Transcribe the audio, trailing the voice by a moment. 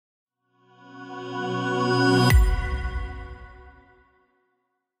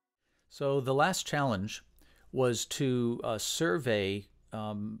So the last challenge was to survey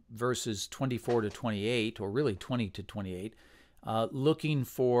verses 24 to 28, or really 20 to 28, looking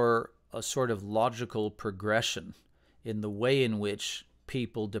for a sort of logical progression in the way in which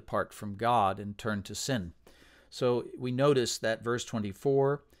people depart from God and turn to sin. So we notice that verse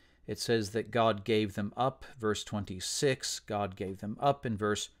 24, it says that God gave them up. Verse 26, God gave them up. In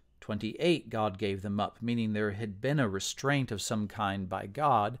verse 28, God gave them up, meaning there had been a restraint of some kind by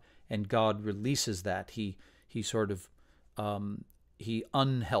God, and God releases that. He sort of he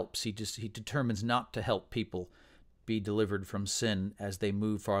unhelps. He determines not to help people be delivered from sin as they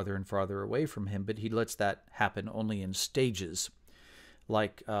move farther and farther away from him, but he lets that happen only in stages,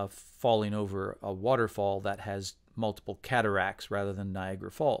 like falling over a waterfall that has multiple cataracts rather than Niagara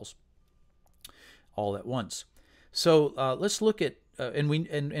Falls all at once. So let's look at and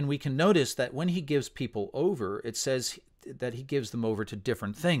we can notice that when he gives people over, it says that he gives them over to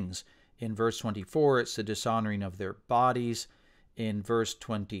different things. In verse 24, it's the dishonoring of their bodies. In verse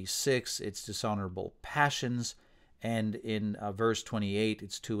 26, it's dishonorable passions. And in verse 28,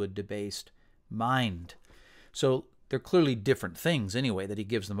 it's to a debased mind. So they're clearly different things anyway that he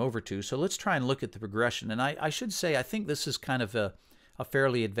gives them over to. So let's try and look at the progression. And I should say, I think this is kind of a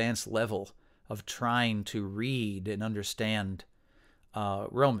fairly advanced level of trying to read and understand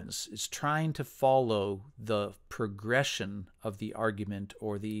Romans. It's trying to follow the progression of the argument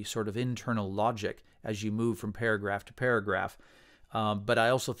or the sort of internal logic as you move from paragraph to paragraph. But I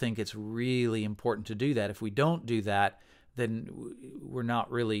also think it's really important to do that. If we don't do that, then we're not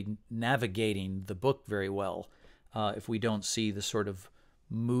really navigating the book very well. If we don't see the sort of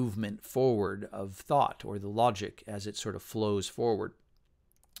movement forward of thought or the logic as it sort of flows forward.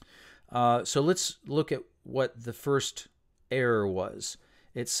 So let's look at what the first error was.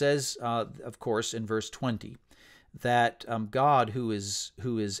 It says, of course, in verse 20, that God, who is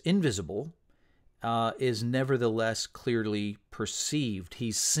invisible, is nevertheless clearly perceived.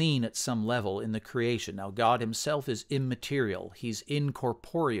 He's seen at some level in the creation. Now, God himself is immaterial. He's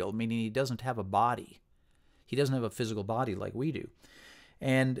incorporeal, meaning he doesn't have a body. He doesn't have a physical body like we do.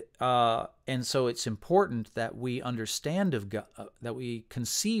 And so it's important that we understand of God, that we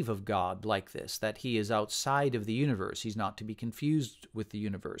conceive of God like this, that he is outside of the universe. He's not to be confused with the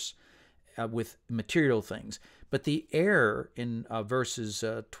universe, with material things. But the error in verses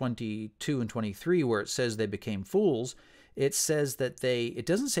 22 and 23, where it says they became fools, it says that it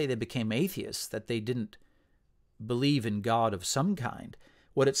doesn't say they became atheists, that they didn't believe in God of some kind.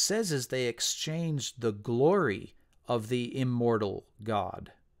 What it says is they exchanged the glory of the immortal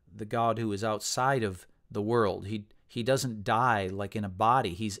God, the God who is outside of the world. He doesn't die like in a body.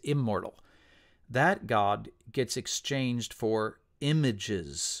 He's immortal. That God gets exchanged for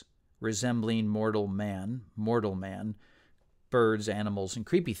images resembling mortal man, birds, animals, and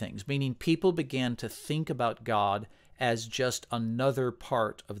creepy things, meaning people began to think about God as just another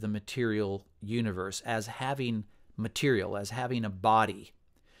part of the material universe, as having material, as having a body.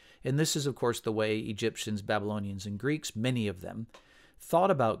 And this is, of course, the way Egyptians, Babylonians, and Greeks, many of them, thought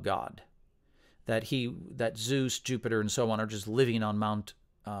about God, that Zeus, Jupiter, and so on are just living on Mount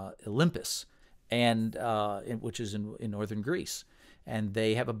Olympus, which is in northern Greece. And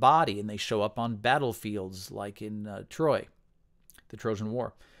they have a body, and they show up on battlefields like in Troy, the Trojan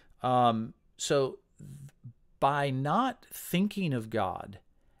War. So by not thinking of God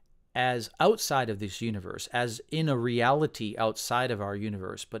as outside of this universe, as in a reality outside of our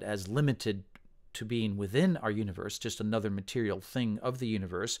universe, but as limited to being within our universe, just another material thing of the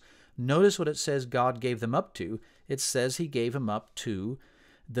universe, notice what it says God gave them up to. It says he gave them up to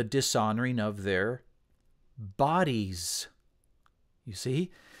the dishonoring of their bodies. You see,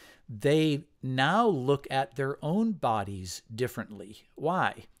 they now look at their own bodies differently.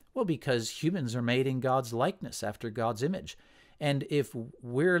 Why? Well, because humans are made in God's likeness, after God's image. And if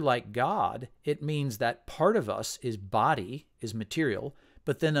we're like God, it means that part of us is body, is material,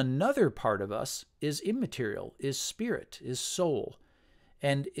 but then another part of us is immaterial, is spirit, is soul.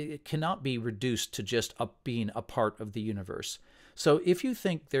 And it cannot be reduced to just being a part of the universe. So if you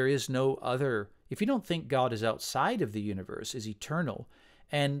think there is no other, if you don't think God is outside of the universe, is eternal,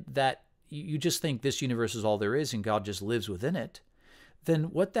 and that you just think this universe is all there is and God just lives within it,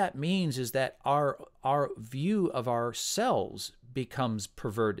 then what that means is that our view of ourselves becomes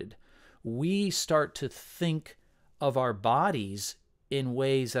perverted. We start to think of our bodies in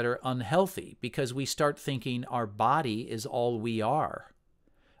ways that are unhealthy because we start thinking our body is all we are.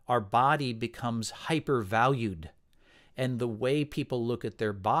 Our body becomes hypervalued. And the way people look at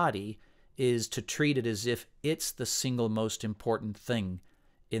their body is to treat it as if it's the single most important thing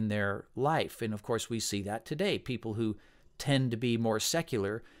in their life. And of course, we see that today. People who tend to be more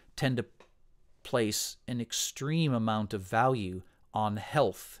secular tend to place an extreme amount of value on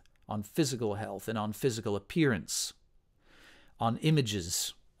health, on physical health, and on physical appearance, on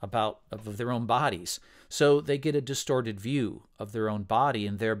images of their own bodies. So they get a distorted view of their own body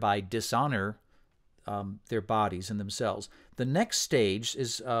and thereby dishonor their bodies and themselves. The next stage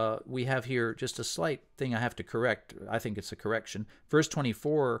is, we have here just a slight thing I have to correct. I think it's a correction. Verse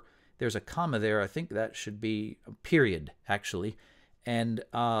 24, there's a comma there. I think that should be a period, actually. And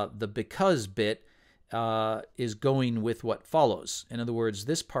the because bit is going with what follows. In other words,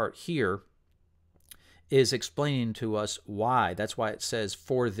 this part here is explaining to us why. That's why it says,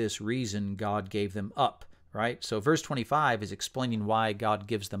 for this reason God gave them up, right? So verse 25 is explaining why God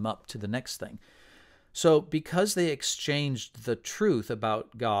gives them up to the next thing. So because they exchanged the truth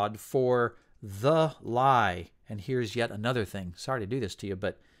about God for the lie, and here's yet another thing. Sorry to do this to you,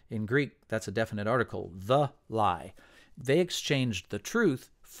 but in Greek, that's a definite article, the lie. They exchanged the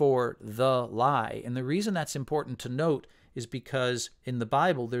truth for the lie. And the reason that's important to note is because in the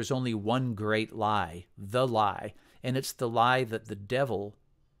Bible, there's only one great lie, the lie. And it's the lie that the devil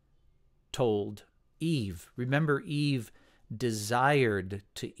told Eve. Remember, Eve desired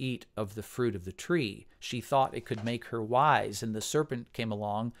to eat of the fruit of the tree. She thought it could make her wise. And the serpent came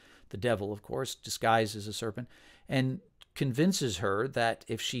along, the devil, of course, disguised as a serpent, and convinces her that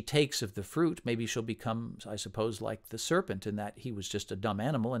if she takes of the fruit, maybe she'll become, I suppose, like the serpent, in that he was just a dumb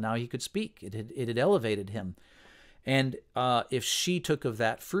animal and now he could speak. It had elevated him. And if she took of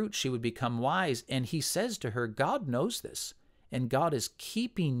that fruit, she would become wise. And he says to her, God knows this, and God is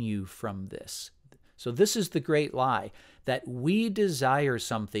keeping you from this. So this is the great lie, that we desire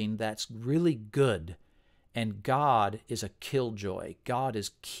something that's really good, and God is a killjoy. God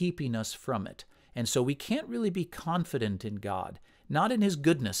is keeping us from it. And so we can't really be confident in God, not in his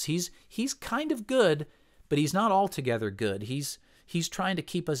goodness. He's kind of good, but he's not altogether good. He's trying to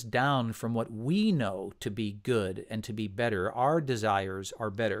keep us down from what we know to be good and to be better. Our desires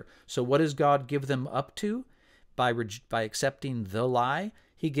are better. So what does God give them up to? By accepting the lie,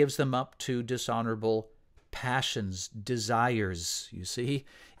 he gives them up to dishonorable passions, desires. You see,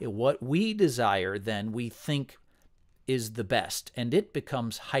 what we desire, then we think is the best, and it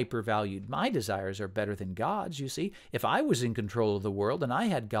becomes hyper-valued. My desires are better than God's, you see. If I was in control of the world and I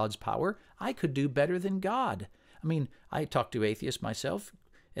had God's power, I could do better than God. I mean, I talk to atheists myself,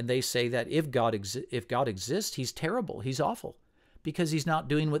 and they say that if God exists, he's terrible, he's awful, because he's not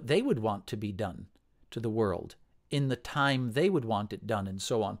doing what they would want to be done to the world in the time they would want it done, and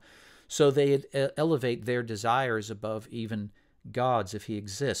so on. So they elevate their desires above even God's if he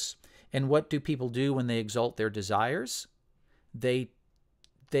exists. And what do people do when they exalt their desires? They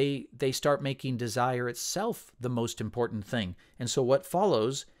start making desire itself the most important thing. And so what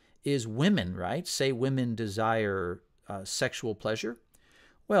follows is women, right? Say women desire sexual pleasure.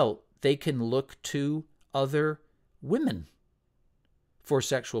 Well, they can look to other women for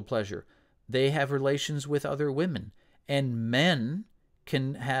sexual pleasure. They have relations with other women. And men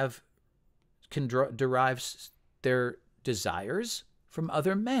can derive their desires from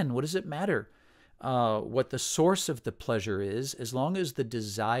other men. What does it matter what the source of the pleasure is, as long as the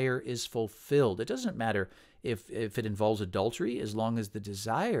desire is fulfilled? It doesn't matter if it involves adultery, as long as the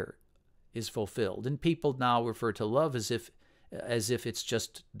desire is fulfilled. And people now refer to love as if it's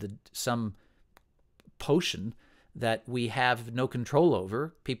just some potion that we have no control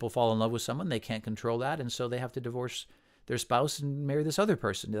over. People fall in love with someone, they can't control that, and so they have to divorce their spouse and marry this other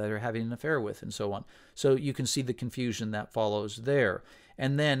person that they're having an affair with, and so on. So you can see the confusion that follows there.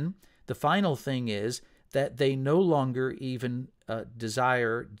 And then the final thing is that they no longer even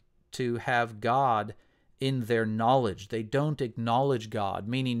desire to have God in their knowledge. They don't acknowledge God,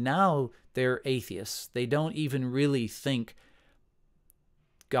 meaning now they're atheists. They don't even really think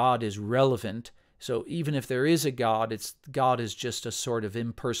God is relevant. So even if there is a God, God is just a sort of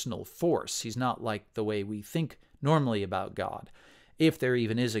impersonal force. He's not like the way we think normally about God, if there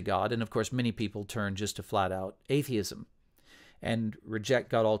even is a God. And of course, many people turn just to flat-out atheism and reject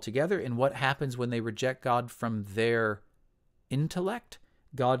God altogether. And what happens when they reject God from their intellect?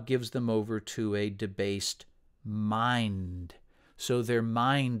 God gives them over to a debased mind. So their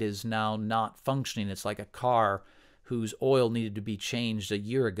mind is now not functioning. It's like a car whose oil needed to be changed a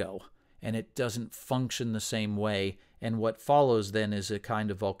year ago, and it doesn't function the same way. And what follows then is a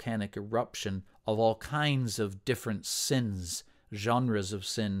kind of volcanic eruption of all kinds of different sins, genres of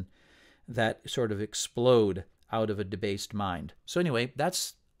sin that sort of explode out of a debased mind. So anyway,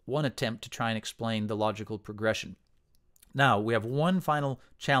 that's one attempt to try and explain the logical progression. Now, we have one final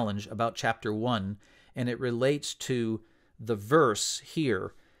challenge about chapter 1, and it relates to the verse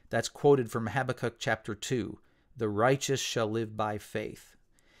here that's quoted from Habakkuk chapter 2, "The righteous shall live by faith."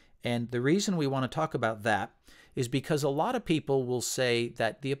 And the reason we want to talk about that is because a lot of people will say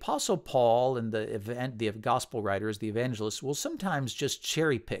that the Apostle Paul and the gospel writers, the evangelists, will sometimes just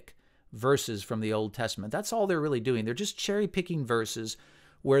cherry pick verses from the Old Testament. That's all they're really doing. They're just cherry picking verses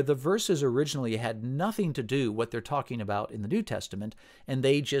where the verses originally had nothing to do what they're talking about in the New Testament, and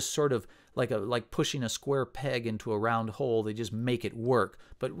they just sort of like pushing a square peg into a round hole, they just make it work.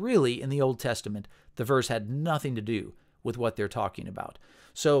 But really, in the Old Testament, the verse had nothing to do with what they're talking about.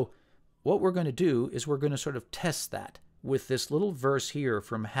 So what we're going to do is we're going to sort of test that with this little verse here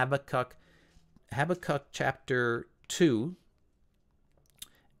from Habakkuk chapter 2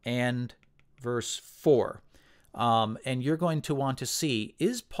 and verse 4. And you're going to want to see,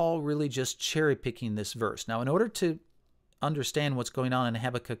 is Paul really just cherry picking this verse? Now, in order to understand what's going on in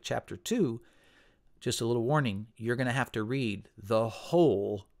Habakkuk chapter 2, just a little warning, you're going to have to read the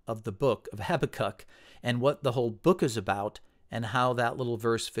whole of the book of Habakkuk and what the whole book is about and how that little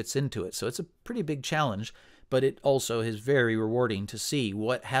verse fits into it. So it's a pretty big challenge, but it also is very rewarding to see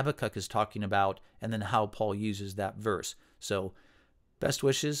what Habakkuk is talking about and then how Paul uses that verse. So best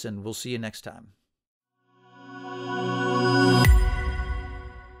wishes, and we'll see you next time.